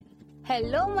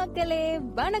Hello மக்களே,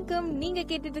 வணக்கம். நீங்க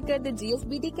கேட்டுட்டு இருக்கிறது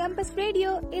GSBT கேம்பஸ்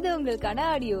ரேடியோ. இது உங்களுக்கான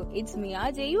audio. It's me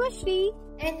RJ Yuvasri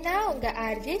and நான் உங்க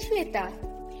ஆர்ஜே ஸ்வேதா.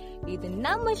 இது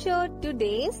நம்ம ஷோ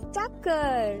டுடேஸ்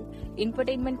டக்கர்,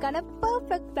 இன்ஃபோடெயின்மென்ட்கான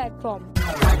பெர்ஃபெக்ட் பிளாட்ஃபார்ம்.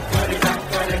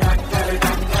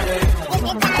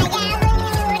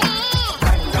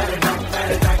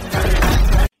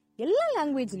 எல்லா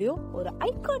லாங்குவேஜ்லயும் ஒரு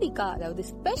ஐகானிக்கா, அதாவது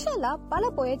ஸ்பெஷலா பல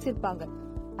போயட்ஸ் இருப்பாங்க.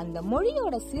 அந்த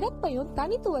மொழியோட சிறப்பையும்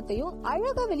தனித்துவத்தையும்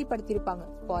அழகா வெளிப்படுத்திருப்பாங்க.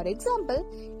 ஃபார் எக்ஸாம்பிள்,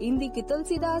 இந்திக்கு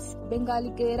துளசிதாஸ்,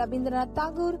 பெங்காலிக்கு ரவீந்திரநாத்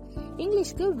தாகூர்,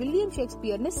 இங்கிலீஷ்க்கு வில்லியம்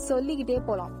ஷேக்ஸ்பியர்னு சொல்லிக்கிட்டே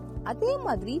போலாம். அதே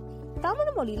மாதிரி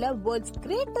தமிழ் மொழியில வேர்ல்ட்ஸ்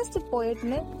கிரேட்டஸ்ட்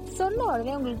போயட்னு சொன்ன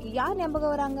உடனே உங்களுக்கு யார்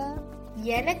ஞாபகம் வராங்க?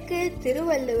 எனக்கு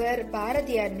திருவள்ளுவர்,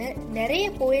 பாரதியார்னு நிறைய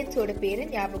போயட்ஸோட பேரு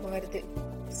ஞாபகம் வருது.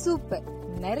 சூப்பர்,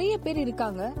 நிறைய பேர்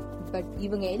இருக்காங்க. பட்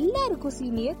இவங்க எல்லாருக்கும்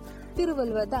சீனியர்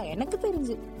திருவள்ளுவர் தான் எனக்கு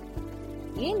தெரிஞ்சு.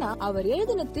 ஏன்னா அவர்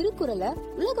எழுதின திருக்குறளை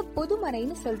உலக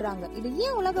பொதுமறைன்னு சொல்றாங்க. இது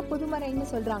ஏன் உலக பொதுமறைன்னு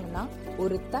சொல்றாங்கன்னா,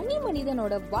 ஒரு தனி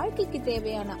மனிதனோட வாழ்க்கைக்கு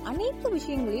தேவையான அனைத்து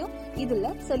விஷயங்களையும்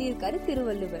இதுல சொல்லியிருக்காரு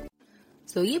திருவள்ளுவர்.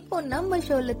 சோ இப்போ நம்ம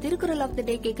ஷோல திருக்குறள் ஆஃப் தி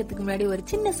டே கேட்கறதுக்கு முன்னாடி ஒரு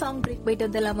சின்ன சாங் பிரேக் போயிட்டு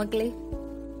வந்துடலாம் மக்களே.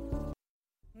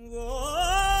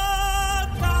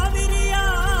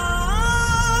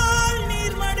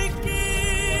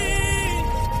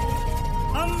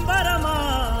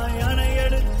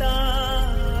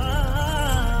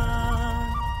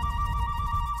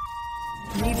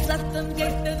 சத்தம்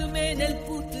கெட்டதுமே நெல்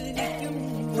பூத்து நிற்கும்,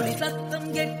 ஒளி சத்தம்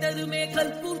கெட்டதுமே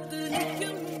கல் பூத்து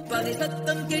நிற்கும், பகை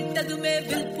சத்தம் கெட்டதுமே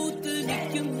வில் பூத்து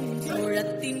நிற்கும்,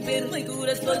 சோழத்தின் பெருமை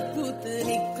கூற சொல் பூத்து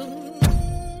நிற்கும்.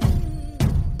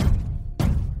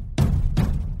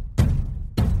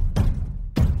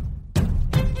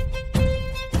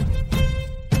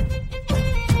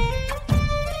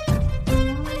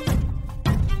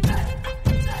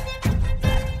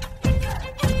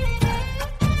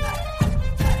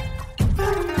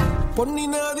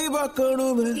 பொன்னினாதி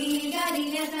பார்க்கணுமே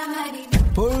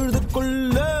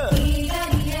பொழுதுக்குள்ள,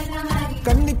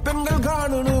 கன்னி பெண்கள்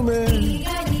காணணுமே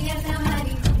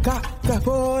காக்க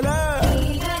போல,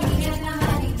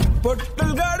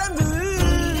 பொட்டல் கடந்து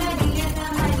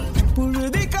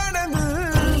புழுதி கடந்து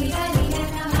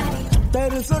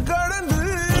தரிச கடந்து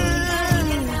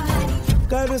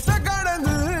கருச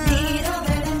கடந்து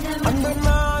அந்த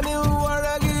நானும்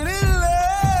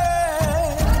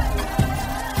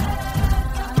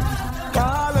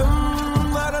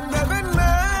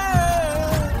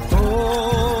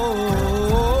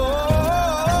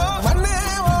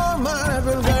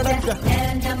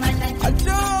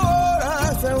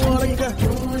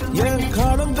என்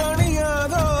காலம்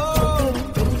தணியாதோ,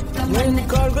 என்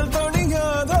கால்கள்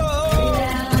தணியாதோ,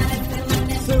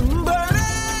 செம்பரே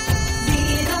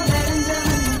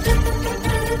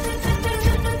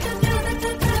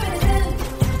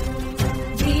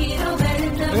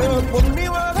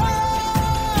பொன்னிவாதா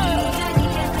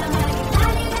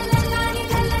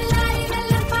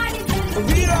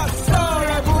வீரா சோழ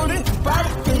பூரி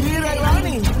பார்த்து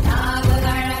வீரராணி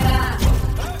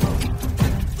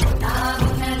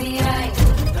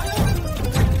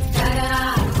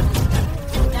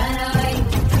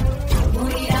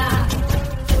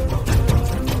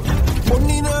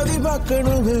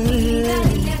பார்க்கணுமே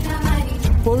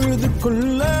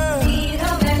பொழுதுக்குள்ள,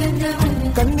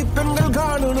 கன்னி பெண்கள்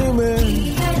காணணுமே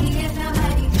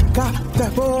காத்த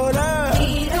போல,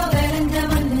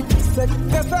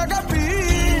 செக்க சகப்பி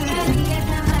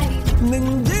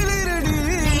நெஞ்சிலிருடி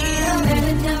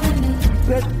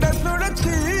ரெட்ட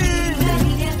சுழற்சி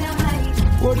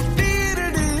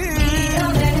ஒட்டிருடி.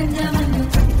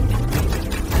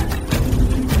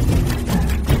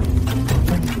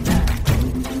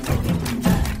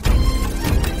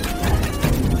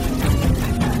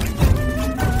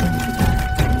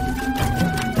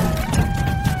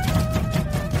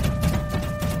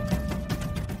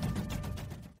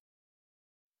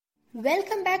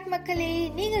 வெல்கம் பேக் மக்களே,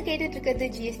 நீங்க கேட்டுட்டு இருக்கிறது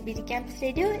GSBT கேம்பஸ்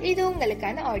ரேடியோ. இது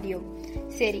உங்களுக்கான ஆடியோ.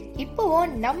 சரி, இப்போ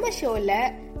நம்ம ஷோல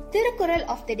திருக்குறள்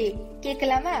ஆஃப் தி டே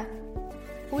கேட்கலாமா?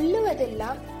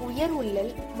 உள்ளுவதெல்லாம் உயர்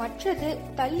உள்ளல், மற்றது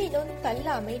தள்ளினும்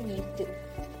தள்ளாமை நீர்த்து.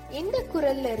 இந்த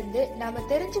குறள்ல இருந்து நாம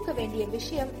தெரிஞ்சுக்க வேண்டிய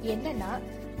விஷயம் என்னன்னா,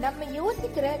 நம்ம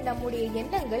யோசிக்கிற நம்முடைய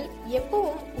எண்ணங்கள்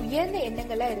எப்பவும் உயர்ந்த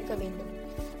எண்ணங்களா இருக்க வேண்டும்.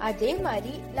 அதே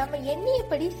மாதிரி நம்ம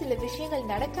எண்ணியபடி சில விஷயங்கள்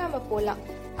நடக்காம போலாம்.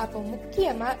 அப்ப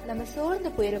முக்கியமா நம்ம சோர்ந்து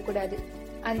போயிடக்கூடாது.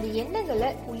 அந்த எண்ணங்களை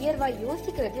உயர்வா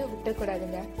யோசிக்கிறத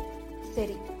விட்டுக்கூடாதுங்க.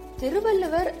 சரி,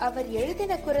 திருவள்ளுவர் அவர்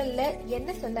எழுதின குறள்ல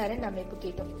என்ன சொன்னாருன்னு நம்ம இப்ப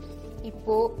கேட்டோம்.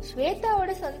 இப்போ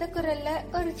ஸ்வேதாவோட சொந்த குறள்ல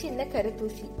ஒரு சின்ன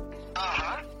கருத்தூசி.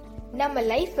 நம்ம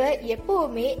லைஃப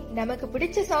எப்பவுமே நமக்கு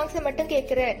பிடிச்ச சாங்ஸ் மட்டும்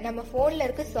கேக்குற நம்ம போன்ல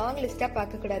இருக்க சாங் லிஸ்டா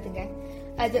பார்க்க கூடாதுங்க.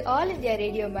 அது ஆல் இந்தியா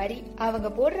ரேடியோ மாதிரி அவங்க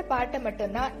போடுற பாட்டை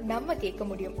மட்டும் தான் நம்ம கேட்க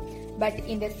முடியும். பட்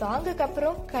இந்த சாங்குக்கு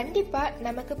அப்புறம் கண்டிப்பா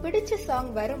நமக்கு பிடிச்ச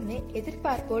சாங் வரும்னு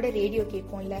எதிர்பார்ப்போட ரேடியோ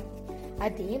கேட்போம்ல,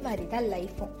 அதே மாதிரிதான்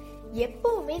லைஃபும்.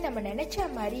 எப்பவுமே நம்ம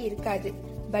நினைச்ச மாதிரி இருக்காது.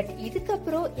 பட்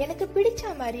இதுக்கப்புறம் எனக்கு பிடிச்ச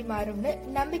மாதிரி மாறும்னு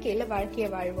நம்பிக்கையில வாழ்க்கைய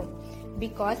வாழ்வோம்.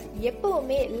 பிகாஸ்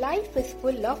எப்பவுமே life is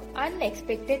full of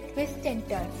unexpected twist and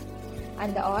turns.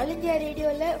 அந்த ஆல் இந்தியா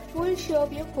ரேடியோல ஃபுல்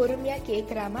ஷோவையும் பொறுமையா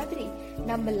கேக்குற மாதிரி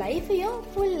நம்ம லைஃபையும்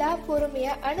ஃபுல்லா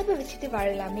பொறுமையா அனுபவிச்சுட்டு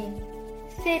வாழலாமே.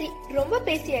 சரி, ரொம்ப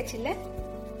பேசியாச்சுல்ல,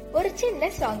 ஒரு சின்ன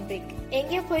சாங் பிரேக்.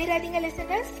 எங்கேயும் போயிடாதீங்க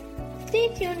listeners, stay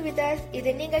tune with us.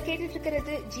 இது நீங்க கேட்டுட்டு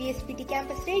இருக்கிறது GSPT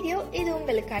கேம்பஸ் ரேடியோ. இது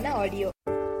உங்களுக்கான ஆடியோ.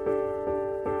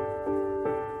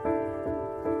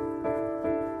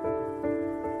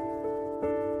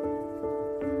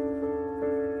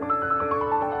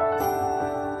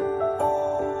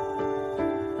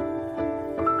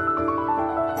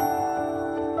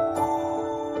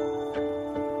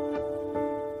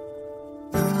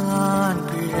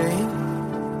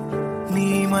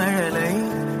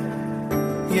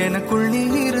 எனக்குள் நீ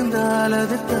இருந்தால்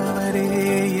அது தவறே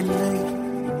இல்லை.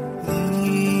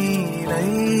 நீலை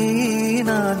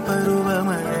நான்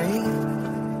பருவமழை,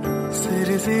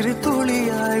 சிறு சிறு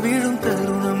துளியாய் விழும்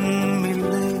தருணம்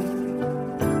இல்லை.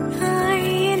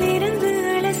 ஆழியிலிருந்து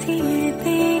அலசிய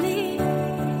தேனே,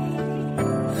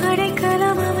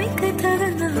 அடைக்கலம் அமைக்க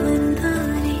தகுந்தவன்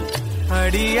தானே.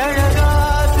 அடி அழகா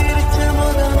சிரிச்ச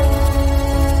முதல்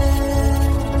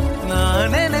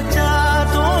நான் நினைச்சா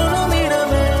தோணும்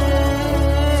இடமே.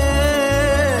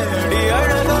 அடி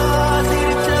அழகா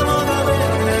சிரிச்ச முதல்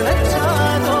நினைச்சா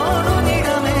தோணும்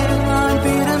இடமே. நான்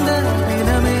பிறந்த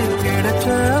தினமே கிடைச்ச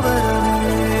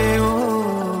வரமே.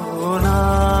 ஓ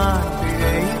நான்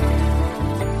பிழை,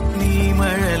 நீ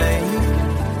மழலை,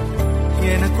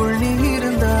 எனக்குள் நீ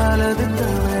இருந்தால் அது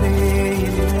தவறே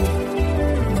இல்லை.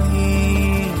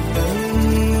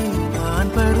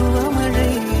 நான்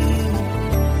பருவமழை,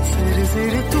 சிறு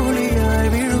சிறு துளியாய்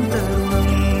விழும் தருணம்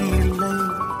இல்லை.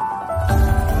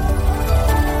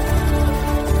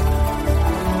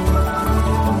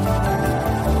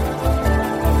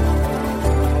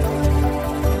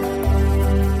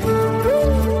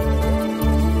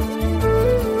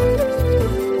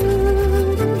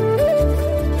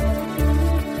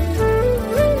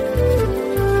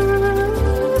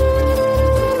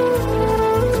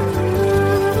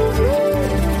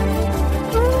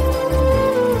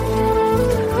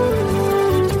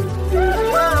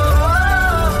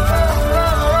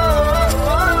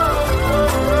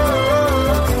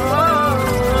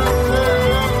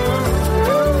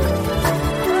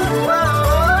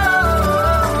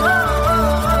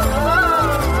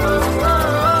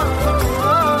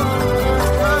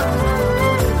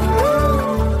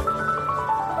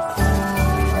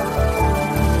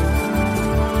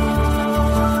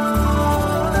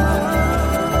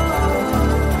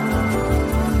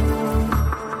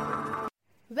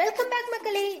 வெல்கம் பேக்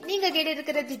மக்களே, நீங்க கேட்டு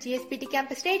இருக்கிறது GSPT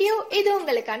கேம்பஸ் ரேடியோ. இது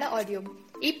உங்களுக்கான ஆடியோ.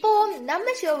 இப்போ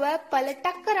நம்ம ஷோவை பல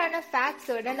டக்கரான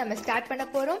ஃபேக்ட்ஸோட நம்ம ஸ்டார்ட் பண்ண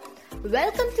போறோம்.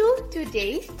 வெல்கம் டு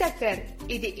டுடேஸ் டக்கர்.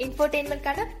 இது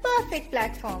இன்ஃபோடெயின்மென்ட்கான பெர்ஃபெக்ட்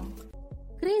பிளாட்ஃபார்ம்.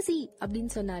 கிரேசி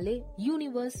அப்படின்னு சொன்னாலே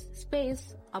யூனிவர்ஸ், ஸ்பேஸ்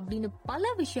அப்படின்னு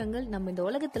பல விஷயங்கள் நம்ம இந்த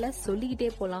உலகத்துல சொல்லிக்கிட்டே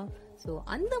போலாம். சோ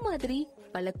அந்த மாதிரி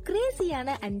பல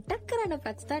கிரேசியான அண்ட் டக்கரான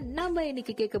ஃபேக்ட்ஸ் தான் நாம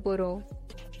இன்னைக்கு கேட்க போறோம்.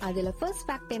 அதுல ஃபர்ஸ்ட்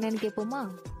ஃபேக்ட் என்னன்னு கேட்போமா?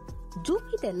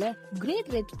 ஜூபிட்டர்ல கிரேட்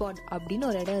ரெட் ஸ்பாட் அப்படின்னு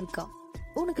ஒரு இடம் இருக்கா.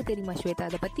 உனக்கு தெரியுமா ஸ்வேதா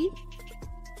அத பத்தி?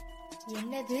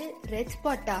 என்னது ரெட்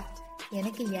ஸ்பாட்டா?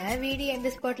 எனக்கு என் வீடு எந்த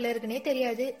ஸ்பாட்ல இருக்குன்னே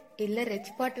தெரியாது. இல்ல ரெட்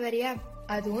ஸ்பாட் வரையா,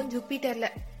 அதுவும் ஜூபிட்டர்ல.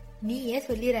 நீ ஏன்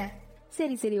சொல்லிற?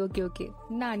 சரி ஓகே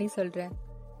நானே சொல்றேன்.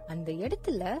 அந்த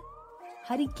இடத்துல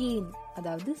ஹரிகேன்,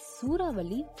 அதாவது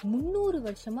சூறாவளி 300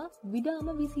 வருஷமா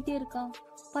விடாம வீசிட்டே இருக்கான்.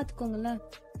 பாத்துக்கோங்களேன்.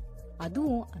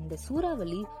 அதுவும் அந்த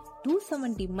சூறாவளி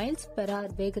 270 மைல்ஸ் பெர்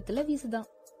ஹவர் வேகத்துல வீசுதான்.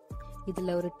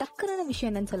 இதுல ஒரு டக்கரான விஷயம்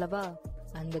என்னன்னு சொல்லவா?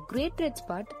 அந்த கிரேட் ரெட்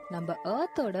ஸ்பாட் நம்ம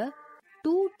எர்த்தோட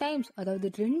 2 times, அதாவது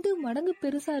 2 மடங்கு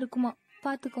பெருசா இருக்குமா.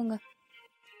 பாத்துக்கோங்க.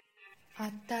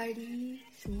 அத்தாடி,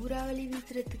 சூறாவளி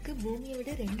வீசுறதுக்கு பூமியை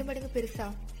விட 2 மடங்கு பெருசா?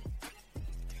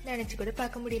 நினைச்சு கூட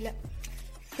பார்க்க முடியல.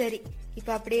 சரி, இப்ப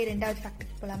அப்படியே 2வது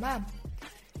ஃபேக்டுக்கு போலாமா?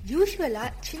 யூஸ்வலா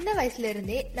சின்ன வயசுல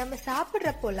இருந்தே நம்ம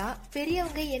சாப்பிடுறப்போலாம்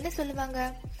பெரியவங்க என்ன சொல்லுவாங்க?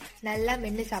 நல்லா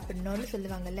மென்னு சாப்பிடணும்னு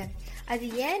சொல்லுவாங்கல்ல. அது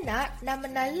ஏன்னா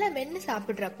நம்ம நல்லா மென்னு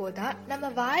சாப்பிடுறப்போதான்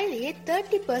நம்ம வாயிலேயே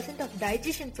 30% ஆஃப்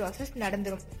டைஜஷன் ப்ராசஸ்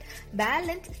நடந்துரும்.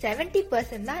 பேலன்ஸ்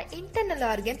 70% தான் இன்டர்னல்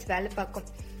ஆர்கன்ஸ் வேலை பார்க்கும்.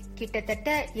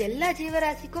 கிட்டத்தட்ட எல்லா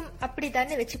ஜீவராசிக்கும்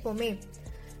அப்படித்தானே வச்சுப்போமே.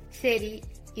 சரி,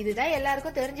 இதுதான்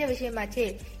எல்லாருக்கும் தெரிஞ்ச விஷயமாச்சே.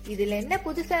 இதுல என்ன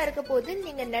புதுசா இருக்க போகுதுன்னு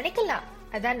நீங்க நினைக்கலாம்,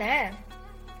 அதானே?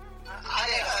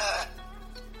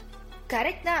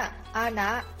 கரெக்ட் தான். ஆனா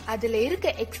அதுல இருக்க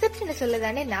எக்ஸெப்ஷனை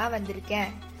சொல்லதானே நான்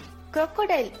வந்திருக்கேன்.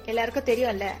 crocodile எல்லாருக்கும்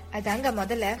தெரியும்ல, அதாங்க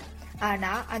முதல்ல.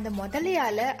 ஆனா அந்த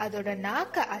முதலையால அதோட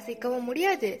நாக்க அசைக்கவும்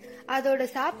முடியாது, அதோட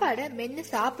சாப்பாடை மென்னு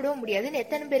சாப்பிடவும் முடியாதுன்னு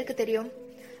எத்தனை பேருக்கு தெரியும்?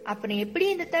 அப்புறம் எப்படி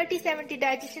இந்த 30-70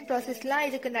 டைஜஷன் ப்ராசஸ்லாம்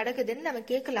இதுக்கு நடக்குதுன்னு நம்ம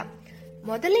கேட்கலாம்.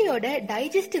 முதலையோட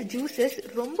டைஜஸ்டிவ் ஜூசஸ்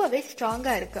ரொம்பவே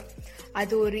ஸ்ட்ராங்கா இருக்கு.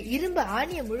 அது ஒரு இரும்பு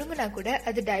ஆணியை முழுங்கினா கூட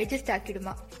அது டைஜஸ்ட்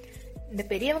ஆக்கிடுமா. இந்த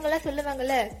பெரியவங்க எல்லாம்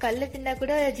சொல்லுவாங்கல்ல, கல்ல தின்னா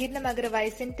கூட ஜீரணமாகிற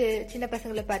வயசுன்ட்டு சின்ன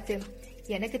பசங்களை பார்த்து.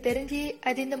 எனக்கு தெரிஞ்சு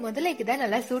அது இந்த முதலைக்கு தான்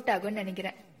நல்லா சூட் ஆகும்னு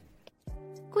நினைக்கிறேன்.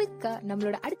 குயிக்கா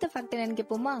நம்மளோட அடுத்த ஃபேக்ட் என்னன்னு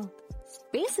கேட்போமா?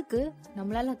 ஸ்பேஸுக்கு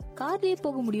நம்மளால கார்லயே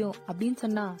போக முடியும் அப்படின்னு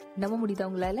சொன்னா நம்ப முடியுதா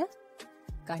உங்களால?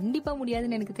 கண்டிப்பா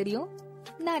முடியாதுன்னு எனக்கு தெரியும்.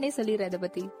 நானே சொல்லிடுறேன் அதை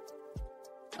பத்தி.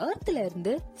 எர்த்ல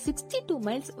இருந்து 62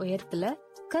 மைல்ஸ் உயரத்துல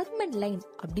கர்மன் லைன்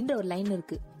அப்படின்ற ஒரு லைன்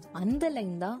இருக்கு. அந்த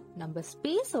லைன் தான் நம்ம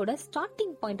ஸ்பேஸோட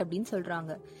ஸ்டார்டிங் பாயிண்ட் அப்படின்னு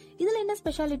சொல்றாங்க. இதுல என்ன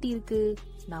ஸ்பெஷாலிட்டி இருக்கு?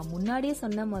 நான் முன்னாடியே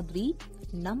சொன்ன மாதிரி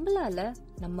நம்மளால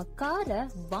நம்ம காரை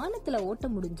வானத்துல ஓட்ட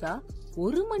முடிஞ்சா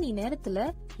 1 மணி நேரத்துல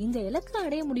இந்த இலக்கை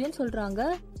அடைய முடியும்னு சொல்றாங்க.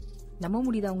 நம்ப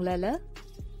முடியுதா உங்களால?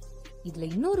 இதுல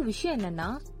இன்னொரு விஷயம் என்னன்னா,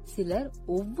 சிலர்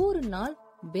ஒவ்வொரு நாள்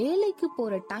வேலைக்கு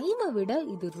போற டைமை விட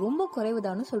இது ரொம்ப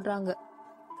குறைவுதான்னு சொல்றாங்க.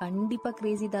 கண்டிப்பா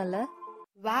கிரேசி தான்ல.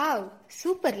 வாவ்,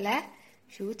 சூப்பர்ல.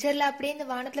 ஃபியூச்சர்ல அப்படியே இந்த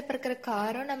வானத்துல பறக்கிற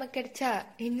காரும் நமக்கு கிடைச்சா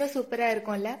இன்னும் சூப்பரா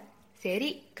இருக்கும்ல. சரி,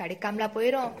 கிடைக்காமலா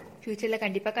போயிரும், ஃபியூச்சர்ல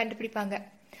கண்டிப்பா கண்டுபிடிப்பாங்க.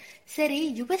 சரி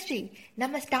யுவஸ்ரீ,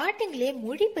 நம்ம ஸ்டார்டிங்லயே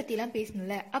மொழி பத்தி எல்லாம்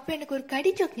பேசணும்ல, அப்ப எனக்கு ஒரு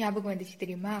கடி ஜோக் ஞாபகம் வந்துச்சு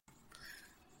தெரியுமா?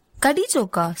 கடி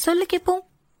ஜோக்கா? சொல்லு கேப்போம்.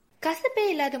 கசப்பே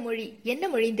இல்லாத மொழி என்ன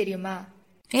மொழின்னு தெரியுமா?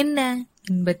 என்ன,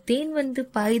 இன்ப தேன் வந்து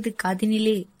பாயுது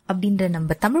காதினிலே அப்படின்ற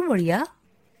நம்ம தமிழ் மொழியா?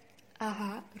 ஆஹா,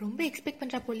 ரொம்ப எக்ஸ்பெக்ட்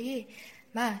பண்றா போலியே.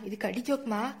 மா, இது கடி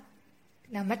ஜோக்மா.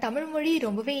 நம்ம தமிழ் மொழி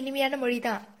ரொம்பவே இனிமையான மொழி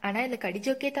தான். ஆனா இந்த கடி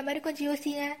ஜோக் ஏத்த மாதிரி கொஞ்சம்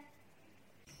யோசிங்க.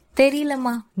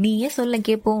 தெரியலம்மா, நீயே சொல்ல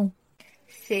கேப்போம்.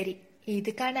 சரி,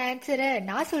 இதுக்கான ஆன்சரை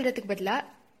நான் சொல்றதுக்கு பதிலா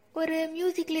ஒரு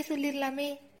மியூசிக்ல சொல்லிடலாமே.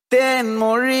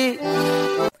 தேன்மொழி.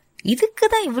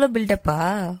 இதுக்குதான் இவ்வளவு பில்டப்பா?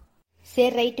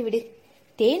 சரி, ரைட்டு விடு.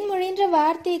 தேன்மொழின்ற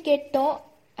வார்த்தையை கேட்டோம்,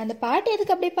 அந்த பாட்டு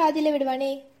எதுக்கு அப்படியே பாதியில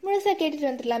விடுவானே, முழுசா கேட்டுட்டு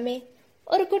வந்துடலாமே.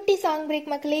 ஒரு குட்டி சாங்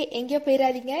பிரேக் மக்களே, எங்கேயோ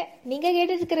போயிடாதீங்க. நீங்க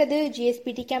கேட்டு இருக்கிறது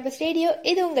ஜிஎஸ்பிடி கேம்பஸ் ரேடியோ.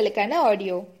 இது உங்களுக்கான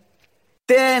ஆடியோ.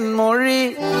 தேன்மொழி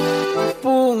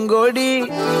பூங்கொடி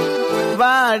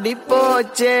வாடி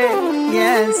போச்சே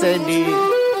ஏன் செடி,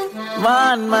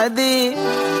 வான்மதி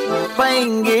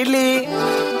பைங்கிளி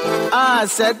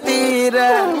ஆசை தீர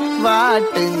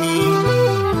வாட்டு நீ,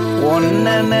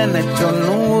 ஒன்ன நினைச்ச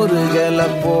 100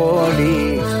 போடி,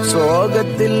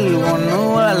 சோகத்தில் ஒன்னு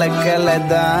வளர்க்கல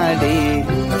தாடி,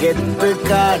 கெத்து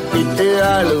காட்டிட்டு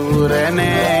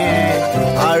அழுவுறனே,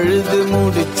 அழுது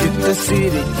முடிச்சிட்டு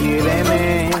சிரிக்கிறனே.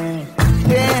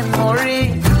 தேன்மொழி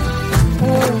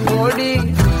பூங்கொடி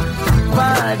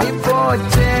வாடி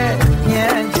போச்சே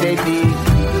ஏன் செடி,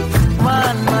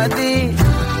 வான்மதி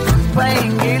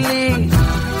பைங்கிளி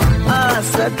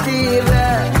ஆசை தீர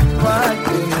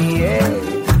வாட்டு நீயே.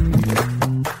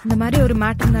 இந்த மாதிரி ஒரு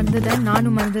மேட்டர் நடந்ததை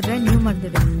நானும் மறந்துடுறேன், நீயும்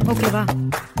மறந்துடு, ஓகேவா?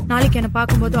 நாளைக்கு என்ன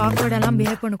பார்க்கும்போது ஆக்வர்ட் எல்லாம்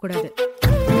பிஹேவ் பண்ணக்கூடாது.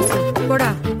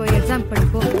 போடா, போய் எக்ஸாம்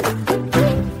படிப்போம்.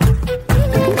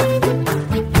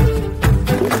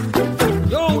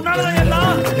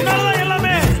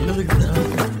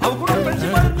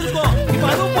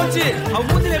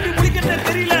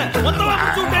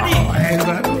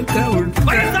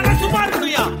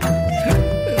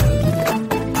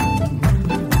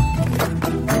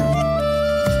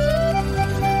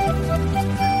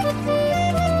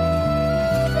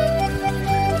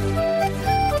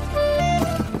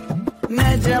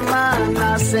 நிஜமா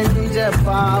நான் செஞ்ச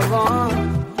பாவம்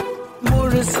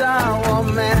முழுசா உன்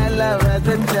மேல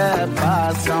விதைச்ச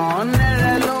பாசம்,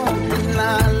 நிழலும்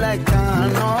பின்னால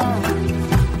காணோம்,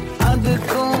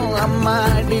 அதுக்கும்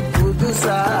அம்மாடி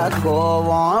புதுசா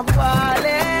கோவம்,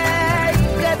 பாலே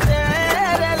இங்க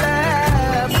தேரல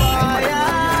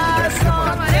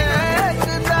பாயாசம்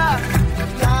கேக்குதா,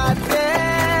 காத்தே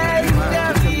இங்க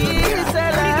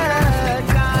வீசல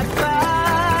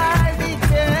காத்தாடி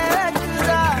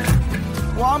கேக்குதா,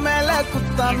 உன் மேல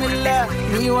குத்தம் இல்ல,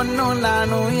 நீ ஒன்னும்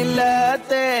நானும் இல்ல.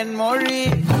 தேன்மொழி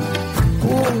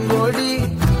பூங்கொடி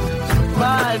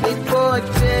வாடி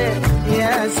போச்சே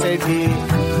ஏன் செடி,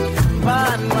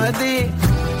 வான்மதி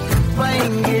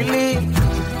பைங்கிளி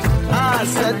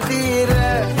ஆசை தீர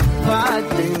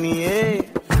பாட்டு நீயே,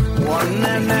 ஒன்ன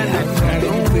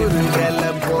நினைச்சடும் உருகல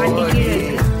போடி,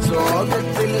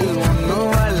 சோகத்தில்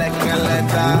ஒன்னும் வளர்க்கல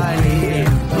தாடி,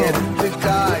 எத்து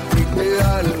காட்டிட்டு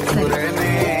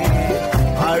அழுகுறனே,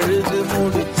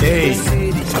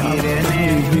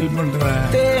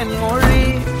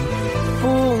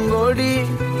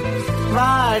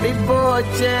 வாடி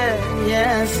போச்சே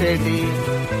என் செடி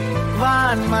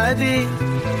வான்மதி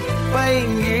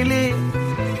பைங்கிளி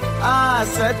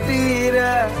ஆசை தீர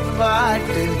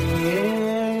வாட்டு.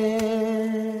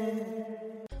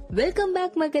 வெல்கம்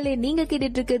பேக் மக்களே, நீங்க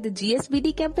கேட்டுட்டு இருக்கிறது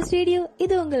ஜிஎஸ்பிடி கேம்பஸ் ரேடியோ.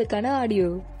 இது உங்களுக்கான ஆடியோ.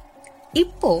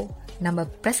 இப்போ நம்ம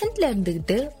பிரசன்ட்ல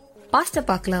இருந்துகிட்டு பாஸ்ட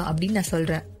பார்க்கலாம் அப்படின்னு நான்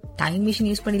சொல்றேன். டைம் மிஷின்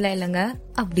யூஸ் பண்ணிடலாம் இல்லைங்க,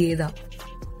 அப்படியேதான்.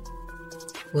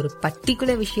 ஒரு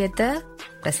பர்டிகுலர் விஷயத்த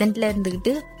பிரசன்ட்ல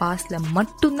இருந்துகிட்டு பாஸ்ட்ல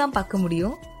மட்டும்தான் பார்க்க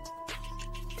முடியும்.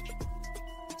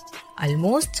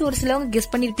 ஆல்மோஸ்ட் ஒரு சிலவங்க கெஸ்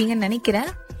பண்ணிருப்பீங்கன்னு நினைக்கிறேன்.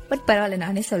 பட் பரவாயில்ல,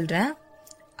 நானே சொல்றேன்.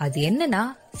 அது என்னன்னா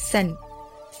சன்.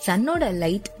 சன்னோட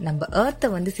லைட் நம்ம எர்த்தை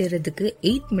வந்து சேர்றதுக்கு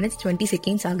 8 minutes 20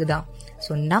 seconds ஆகுதான்.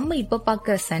 ஸோ நம்ம இப்ப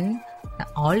பார்க்க சன்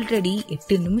ஆல்ரெடி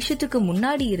 8 நிமிஷத்துக்கு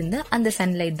முன்னாடி இருந்த அந்த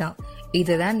சன்லைட் தான்.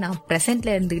 இதுதான் நான்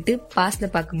பிரசன்ட்ல இருந்துகிட்டு பாஸ்ட்ல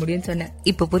பார்க்க முடியும்னு சொன்னேன்.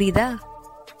 இப்ப புரியுதா?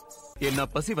 என்ன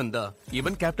பசி வந்தா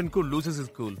இவன் captain cool loses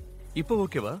is cool. இப்போ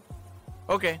ஓகேவா?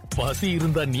 ஓகே. பசி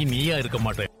இருந்தா நீயா இருக்க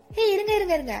மாட்டே.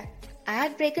 இருங்க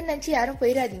ஆட் பிரேக்னு நினைச்சு யாரும்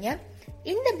போயிடாதீங்க.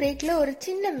 இந்த பிரேக்ல ஒரு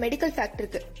சின்ன மெடிக்கல் ஃபேக்ட்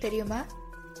இருக்கு, தெரியுமா?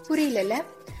 புரியல.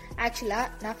 ஆக்சுவலா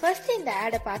நான் ஃபர்ஸ்ட் இந்த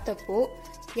ஆடை பார்த்தப்போ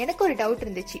எனக்கு ஒரு டவுட்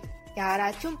இருந்துச்சு,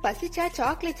 யாராச்சும் பசிச்சா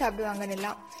சாக்லேட்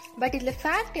சாப்பிடுவாங்கன்னு. பட் இதுல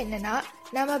ஃபேக்ட் என்னன்னா,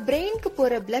 நம்ம பிரெயினுக்கு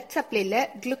போற பிளட் சப்ளைல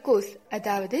குளுக்கோஸ்,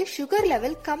 அதாவது சுகர்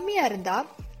லெவல் கம்மியா இருந்தா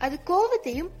அது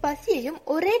கோவத்தையும் பசியையும்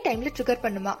ஒரே டைம்ல ட்ரிகர்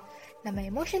பண்ணுமா. நம்ம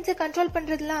எமோஷன்ஸை கண்ட்ரோல்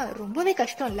பண்றதுலாம் ரொம்பவே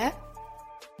கஷ்டம் இல்ல?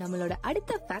 நம்மளோட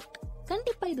அடுத்த ஃபேக்ட்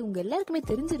கண்டிப்பா இது உங்க எல்லாருக்குமே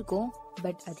தெரிஞ்சிருக்கும்.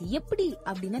 பட் அது எப்படி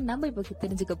அப்படின்னு நம்ம இப்ப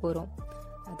தெரிஞ்சுக்க போறோம்.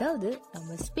 அதாவது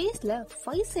நம்ம ஸ்பேஸ்ல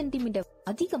 5 சென்டிமீட்டர்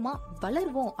அதிகமா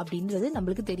வளருவோம் அப்படின்றது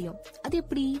நம்மளுக்கு தெரியும். அது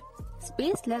எப்படி?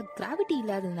 ஸ்பேஸ்ல கிராவிட்டி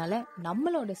இல்லாததுனால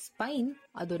நம்மளோட ஸ்பைன்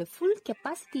அதோட ஃபுல்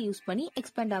கெப்பாசிட்டி யூஸ் பண்ணி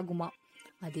எக்ஸ்பேண்ட் ஆகுமா.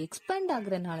 அது எக்ஸ்பேண்ட்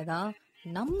ஆகுறதுனாலதான்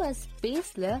நம்ம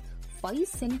ஸ்பேஸ்ல 5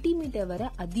 சென்டிமீட்டர் வரை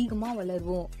அதிகமா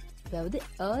வளருவோம், அதாவது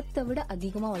எர்த்தை விட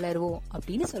அதிகமா வளருவோம்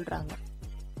அப்படின்னு சொல்றாங்க.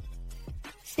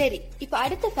 சரி, இப்ப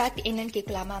அடுத்த ஃபேக்ட் என்னன்னு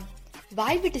கேட்கலாமா?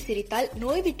 வாய் விட்டு சிரித்தால்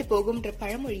நோய் விட்டு போகும்ன்ற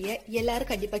பழமொழிய எல்லாரும்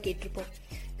கண்டிப்பா கேட்டிருப்போம்.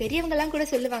 பெரியவங்க எல்லாம் கூட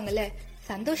சொல்லுவாங்கல்ல,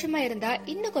 சந்தோஷமா இருந்தா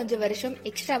இன்னும் கொஞ்சம் வருஷம்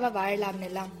எக்ஸ்ட்ராவா வாழலாம்னு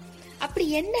எல்லாம். அப்படி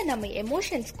என்ன நம்ம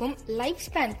எமோஷன்ஸ்க்கும் லைஃப்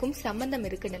ஸ்பேனுக்கும் சம்பந்தம்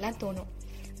இருக்குன்னு தோணும்.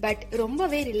 பட்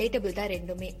ரொம்பவே ரிலேட்டபிள் தான்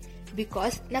ரெண்டுமே.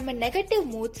 பிகாஸ் நம்ம நெகட்டிவ்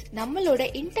மூட்ஸ் நம்மளோட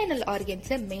இன்டர்னல்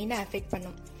ஆர்கன்ஸை மெயினா அஃபெக்ட்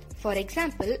பண்ணும். ஃபார்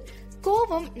எக்ஸாம்பிள்,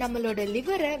 கோவம் நம்மளோட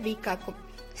லிவரை வீக் ஆக்கும்.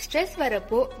 ஸ்ட்ரெஸ்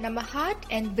வரப்போ நம்ம ஹார்ட்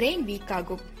அண்ட் பிரெயின் வீக்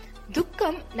ஆகும்.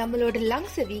 துக்கம் நம்மளோட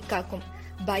லங்ஸ் வீக் ஆகும்.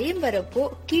 பயம் வரப்போ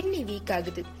கிட்னி வீக்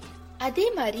ஆகுது. அதே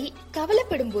மாதிரி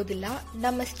கவலைப்படும் போதெல்லாம்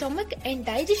நம்ம stomach and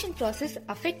digestion process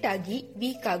affect ஆகி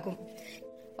வீக் ஆகும்.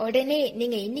 உடனே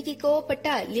நீங்க இன்னைக்கு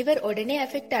கோவப்பட்டா லிவர் உடனே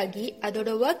அஃபெக்ட் ஆகி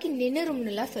அதோட ஒர்க்கிங்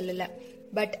நின்னுரும்னு சொல்லல.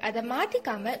 பட் அதை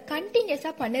மாத்திக்காம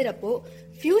கண்டினியூஸா பண்ணுறப்போ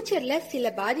ஃபியூச்சர்ல சில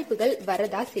பாதிப்புகள்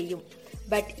வரதா செய்யும்.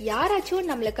 பட் யாராச்சும்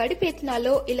நம்மள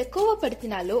கடுப்பேத்தினாலோ இல்ல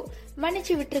கோவப்படுத்தினாலோ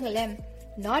மன்னிச்சு விட்டுருங்களேன்.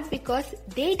 Not because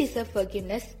they deserve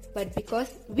forgiveness, but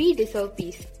because we deserve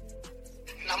peace.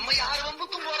 நம்ம யார்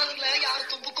வம்புக்கும் போறது இல்ல, யார்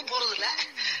தும்புக்கும் போறது இல்ல.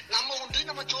 நம்ம உண்டு,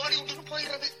 நம்ம ஜோடி உண்டுன்னு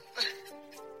போயிடுறது.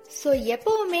 சோ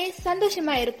எப்பவுமே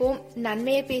சந்தோஷமா இருப்போம்,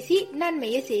 நன்மையை பேசி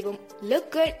நன்மையை செய்வோம். Look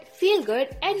good, feel good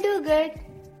and do good.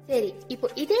 சரி, இப்போ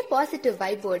இதே பாசிட்டிவ்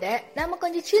வைபோட நம்ம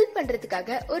கொஞ்சம் சில்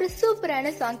பண்றதுக்காக ஒரு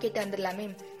சூப்பரான சாங் கேட்டு வந்துடலாமே.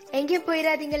 எங்கேயும்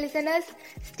போயிடாதீங்க லிசனர்ஸ்,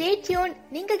 ஸ்டே டியூன்.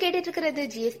 நீங்க கேட்டுட்டு இருக்கிறது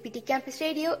ஜிஎஸ்பிடி கேம்பஸ்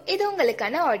ரேடியோ. இது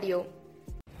உங்களுக்கான audio.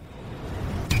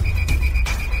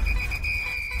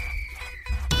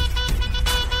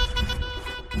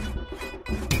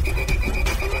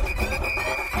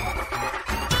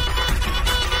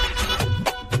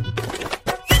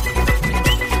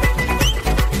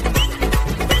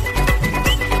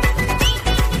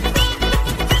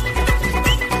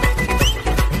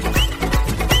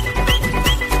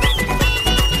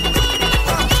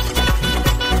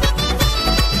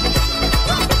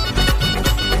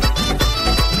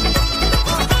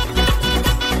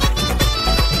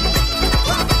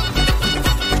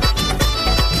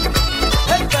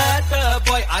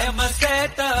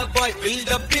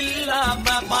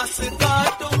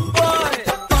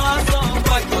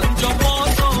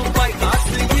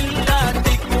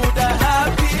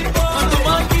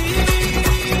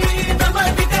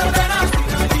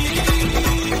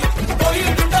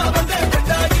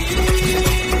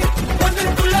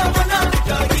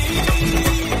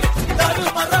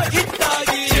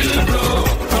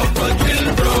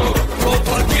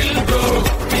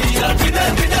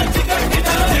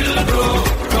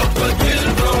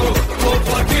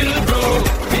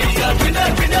 Winner,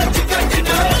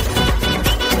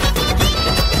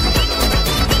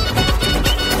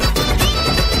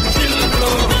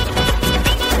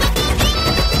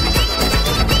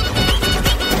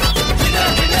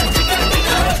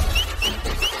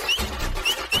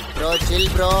 Bro, chill,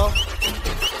 bro.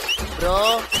 Bro,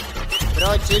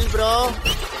 chill, bro.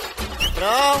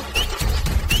 Bro,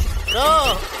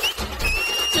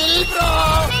 chill, bro.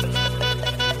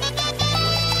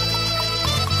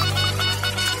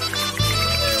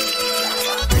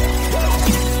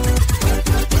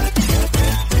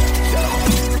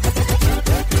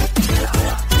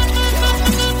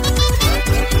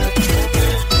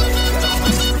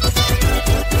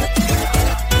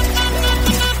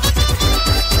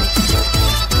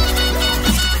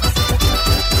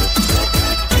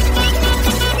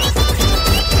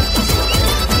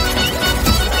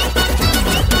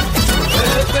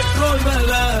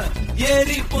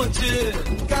 ஏறி போச்சு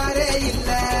காரே இல்ல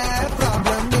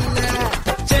ப்ராப்ளம் இல்ல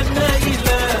சென்னையில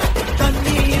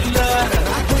தண்ணி இல்ல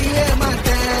குடியே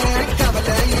மாட்டேன்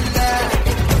கவலை இல்ல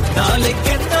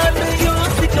நாளைக்கு என்னன்னு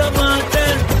யோசிக்க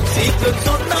மாட்டேன் சீக்கிரம்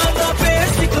சொன்னால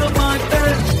பேசிக்க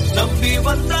மாட்டேன் நம்பி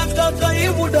வந்தாக்க கை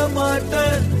விட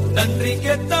மாட்டேன் நன்றி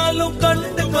கேட்டாலும்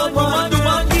கண்டுக்க மாட்டேன்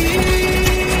வாங்கி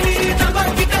நம்ம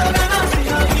கிட்ட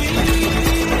ராசியாகி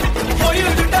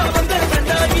போயிட்டா வந்த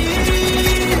கண்டாகி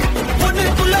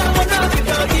ஒன்னுக்குள்ள ஒன்னாகி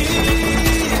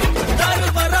தாரு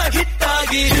வர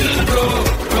ஹிட்டாகி ப்ரோ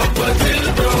ரொம்ப சில்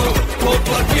ப்ரோ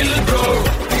கோப்பா kill bro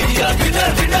Priya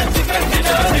dinner dinner chicken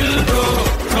dinner bro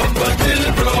ரொம்ப சில்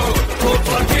ப்ரோ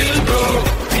கோப்பா kill bro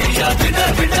Priya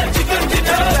dinner dinner chicken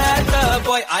dinner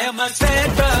boy I am a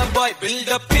sad boy build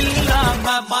up இல்லாம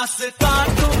மாசு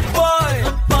காட்டும் boy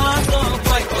பாசம்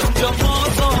boy கொஞ்சம்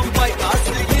மோசம் boy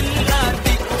காசு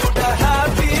இல்லாட்டி கூட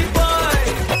happy boy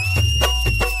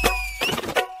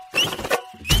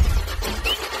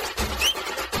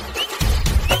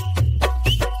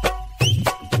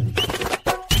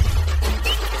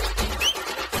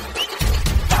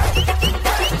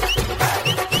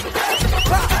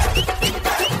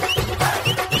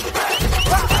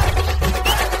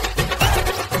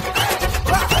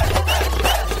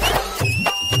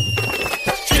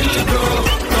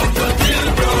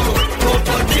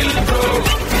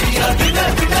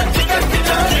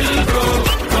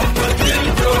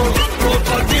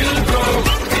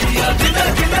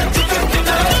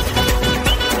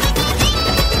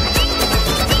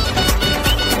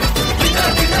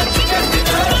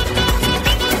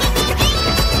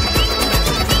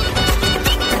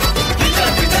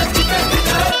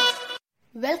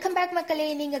வெல்கம் பேக் மக்களே,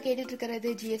 நீங்க கேட்டுட்டு இருக்கிறது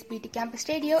ஜிஎஸ்பிடி கேம்பஸ்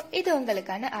ரேடியோ. இது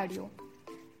உங்களுக்கான ஆடியோ.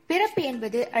 பிறப்பு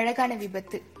என்பது அழகான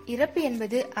விபத்து, இறப்பு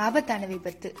என்பது ஆபத்தான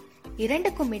விபத்து.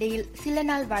 இரண்டுக்கும் இடையில் சில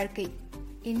நாள் வாழ்க்கை.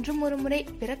 இன்றும் ஒரு முறை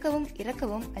பிறக்கவும்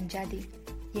இறக்கவும் அஞ்சாதே.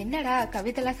 என்னடா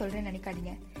கவிதைலாம் சொல்றேன்னு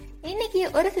நினைக்காதீங்க. இன்னைக்கு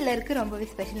ஒரு சிலருக்கு ரொம்பவே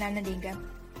ஸ்பெஷலான நீங்க.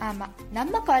 ஆமா,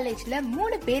 நம்ம காலேஜ்ல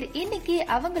 3 பேர் இன்னைக்கு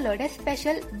அவங்களோட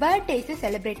ஸ்பெஷல் பர்த்டேஸ்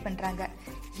செலிப்ரேட் பண்றாங்க.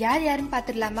 யார் யாருன்னு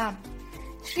பாத்துடலாமா?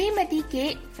 Srimati K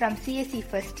from CSE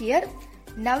first year,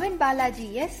 Navin Balaji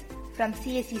S from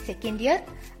CSE second year,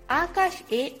 Akash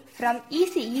A from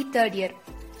ECE third year.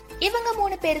 இவங்க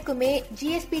 3 பேருக்குமே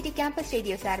ஜிஎஸ்பிடி கேம்பஸ்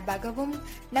ரேடியோ சார்பாகவும்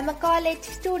நம்ம காலேஜ்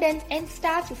ஸ்டூடெண்ட்ஸ் அண்ட்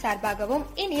ஸ்டாஃப் சார்பாகவும்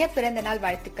இனிய பிறந்த நாள்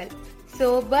வாழ்த்துக்கள். சோ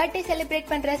பர்த்டே செலிப்ரேட்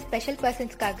பண்ற ஸ்பெஷல்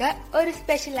பர்சன்ஸ்க்காக ஒரு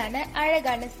ஸ்பெஷலான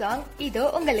அழகான சாங் இதோ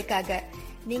உங்களுக்காக.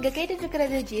 நீங்க கேட்டுட்டு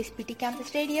இருக்கிறது ஜிஎஸ்பிடி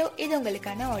கேம்பஸ் ரேடியோ. இது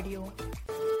உங்களுக்கான ஆடியோ.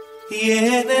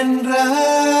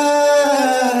 ஏனென்றால்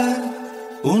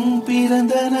உன்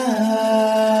பிறந்த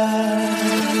நாள்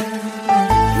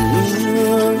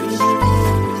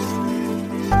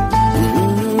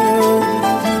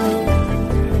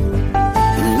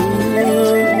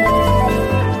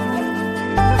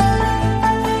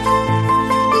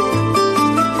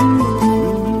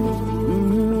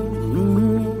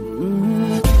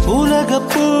உலகப்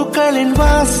பூக்களின்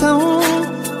வாசம்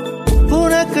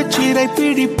உனக்கு சிறை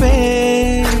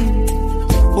பிடிப்பேன்.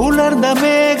 உலர்ந்த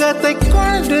மேகத்தை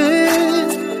கொண்டு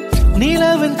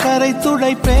நிலவின் கரை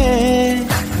துடைப்பேன்.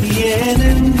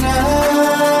 ஏனென்றால்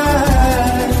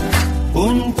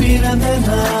உன் பிறந்த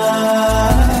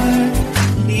நாள்,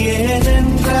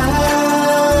 ஏனென்றால்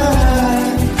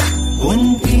உன்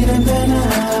பிறந்த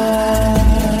நாள்.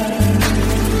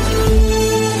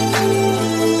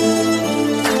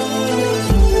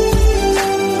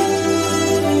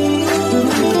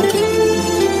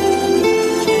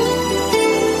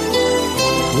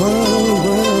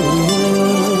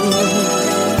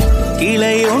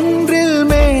 கிளை ஒன்றில்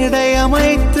மேடை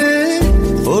அமைத்து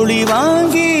ஒளி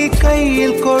வாங்கி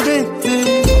கையில் கொடுத்து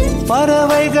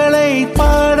பறவைகளை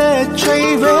பாடச்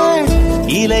செய்வேன்.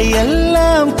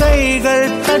 இலையெல்லாம்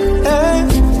கைகள் தட்ட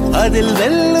அதில்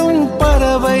வெல்லும்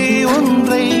பறவை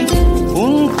ஒன்றை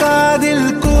உன் காதில்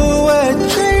கூவச்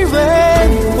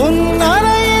செய்வேன். உன்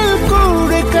அறையில்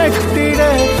கூடு கட்டிட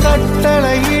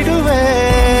கட்டளையிடுவேன்.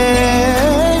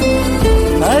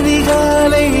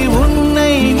 அதிகாலை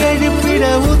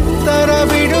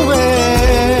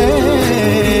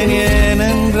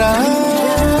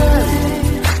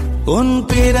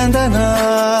பிறந்த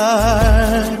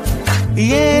நாள்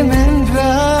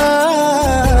ஏனென்றால்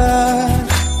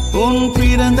உன்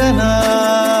பிறந்த நாள்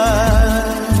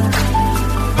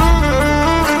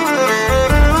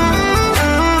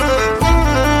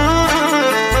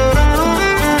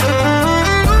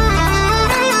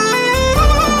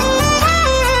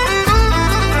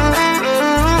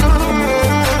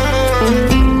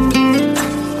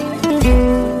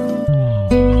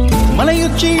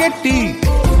மலையுச்சி எட்டி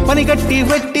பனி கட்டி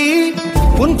வெட்டி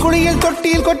உன் குளியில்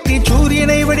தொட்டியில் கொட்டி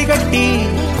சூரியனை வடிகட்டி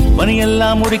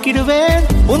பனியெல்லாம் முடுக்கிடுவேன்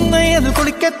உன்னை அது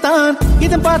குளிக்கத்தான்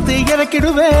இதை பார்த்து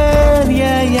இறக்கிடுவேன்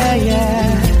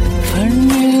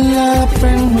கண்ணில்லா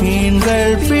பெண்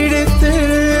மீன்கள் பிடித்து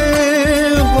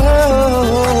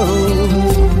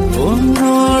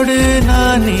உன்னோடு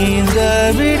நான் நீந்த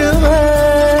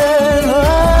விடுவேன்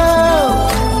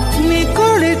நீ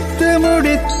குளித்து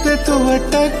முடித்து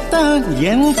துவட்டத்தான்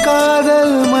என்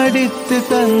காதல் மடித்து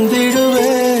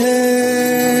தந்திடுவேன்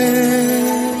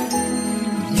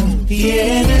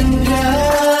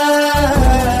ஏனென்றால்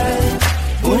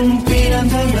உன்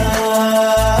பிறந்த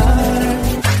நாள்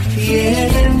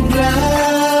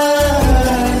ஏனென்றால்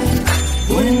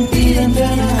உன் பிறந்த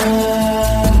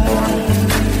நாள்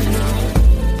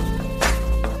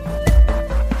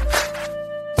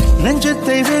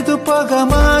நெஞ்சத்தை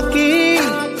வெதுப்பகமாக்கி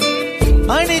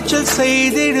அணிச்சல்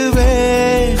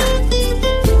செய்திடுவேன்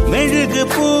மெழுகு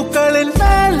பூக்களின்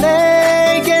மேலே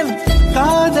என்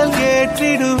காதல்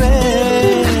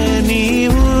ஏற்றிடுவேன் நீ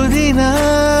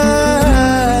ஊதினார்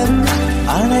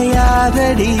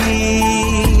அணையாதடி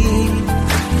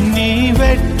நீ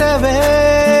வெட்டவே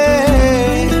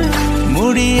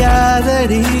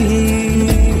முடியாதடி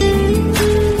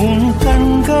உன்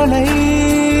கண்களை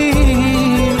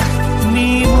நீ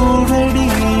மூடடி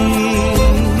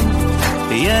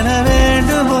என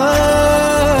வேண்டுமோ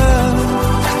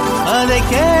அதை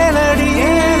கேளடி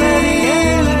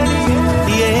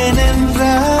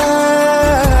ஏனென்றால்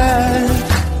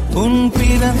உன்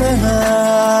பிறந்த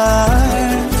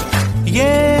நாள்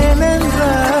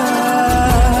ஏனென்றால்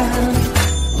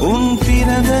உன்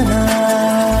பிறந்த நாள்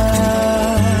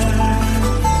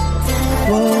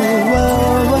ஓ ஓ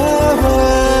ஓ ஓ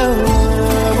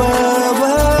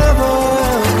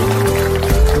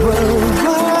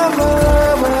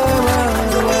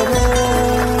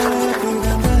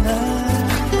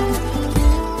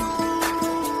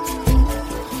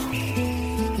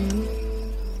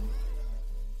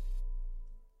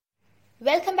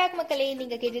வெல்கம் பேக் மக்களே,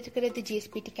 நீங்க கேட்டுட்டு இருக்கிறது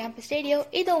ஜிஎஸ்பிடி கேம்பஸ் ரேடியோ.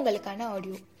 இது உங்களுக்கான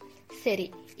ஆடியோ. சரி,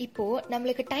 இப்போ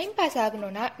நம்மளுக்கு டைம் பாஸ்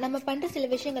ஆகணும்னா நம்ம பண்ற சில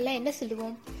விஷயங்கள்லாம் என்ன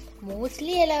சொல்லுவோம்?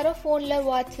 மோஸ்ட்லி எல்லாரும் போன்ல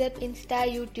வாட்ஸ்அப், இன்ஸ்டா,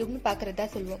 யூடியூப்னு பாக்குறதா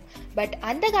சொல்லுவோம். பட்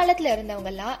அந்த காலத்துல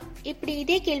இருந்தவங்க எல்லாம் இப்படி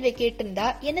இதே கேள்வியை கேட்டிருந்தா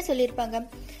என்ன சொல்லியிருப்பாங்க?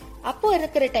 அப்போ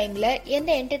இருக்கிற டைம்ல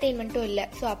எந்த என்டர்டெயின்மெண்ட்டும் இல்ல.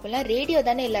 சோ அப்பெல்லாம் ரேடியோ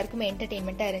தானே எல்லாருக்குமே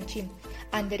என்டர்டெயின்மெண்டா இருந்துச்சு.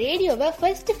 அந்த ரேடியோவை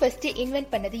ஃபர்ஸ்ட்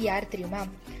இன்வென்ட் பண்ணது யார் தெரியுமா?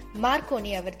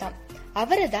 மார்க்கோனி அவர் தான்.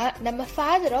 அவரை தான் நம்ம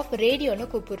ஃபாதர் ஆஃப் ரேடியோன்னு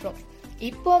கூப்பிடுறோம்.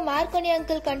 இப்போ மார்க்கோனி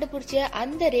அங்கிள் கண்டுபிடிச்ச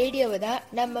அந்த ரேடியோவை தான்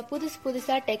நம்ம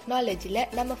புதுசா டெக்னாலஜில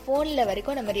நம்ம போன்ல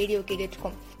வரைக்கும் நம்ம ரேடியோ கேட்டுட்டு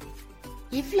இருக்கோம்.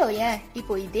 இவ்ளோ ஏன்,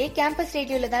 இப்போ இதே கேம்பஸ்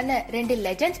ரேடியோல தானே 2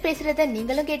 லெஜெண்ட்ஸ் பேசுறத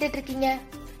நீங்களும் கேட்டுட்டு இருக்கீங்க.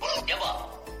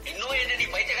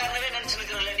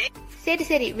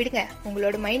 சரி விடுங்க,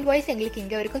 உங்களோட மைண்ட் வாய்ஸ் எங்களுக்கு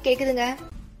இங்க வரைக்கும் கேக்குதுங்க.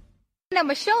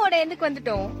 நம்ம ஷோவோட எண்டுக்கு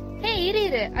வந்துட்டோம். ஹே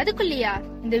இரு, அதுக்குள்ளயா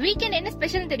இந்த வீக்கெண்ட் என்ன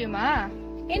ஸ்பெஷல் தெரியுமா?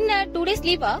 என்ன 2 days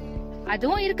லீவா?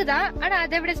 அதுவும் இருக்குதான், ஆனா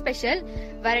அதை விட ஸ்பெஷல்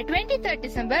வர 23rd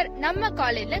டிசம்பர் நம்ம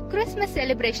காலேஜ்ல கிறிஸ்மஸ்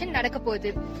செலிப்ரேஷன் நடக்க போகுது.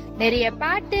 நிறைய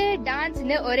பாட்டு,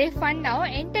 டான்ஸ்னு ஒரே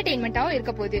ஃபன்னாவும் என்டர்டெயின்மெண்டாவும்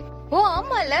இருக்க போகுது. ஓ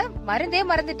ஆமால,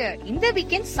 மறந்துட்டேன். இந்த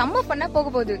வீக்கெண்ட் செம்ம ஃபன்னா போக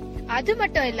போகுது. அது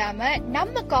மட்டும் இல்லாம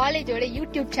நம்ம காலேஜோட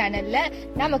யூடியூப் சேனல்ல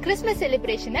நம்ம கிறிஸ்மஸ்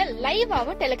செலிப்ரேஷனை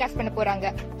லைவாவும் டெலிகாஸ்ட் பண்ண போறாங்க.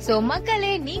 சோ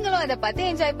மக்களே, நீங்களும் அதை பார்த்து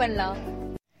என்ஜாய் பண்ணலாம்.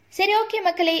 சரி, ஓகே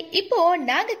மக்களே, இப்போ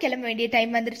நாங்க கிளம்ப வேண்டிய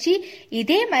டைம் வந்துருச்சு.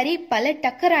 இதே மாதிரி பல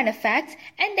டக்கரான ஃபேக்ட்ஸ்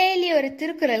அண்ட் டெய்லி ஒரு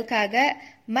திருக்குறளுக்காக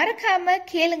மறக்காம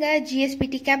கேளுங்க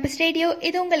ஜிஎஸ்பிடி கேம்பஸ் ரேடியோ.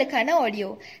 இது உங்களுக்கான audio.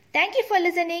 Thank you for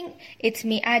listening. It's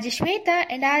me RJ Shweta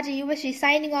and RJ Yuvasri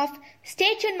signing off. Stay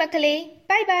tune மக்களே.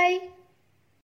 Bye bye.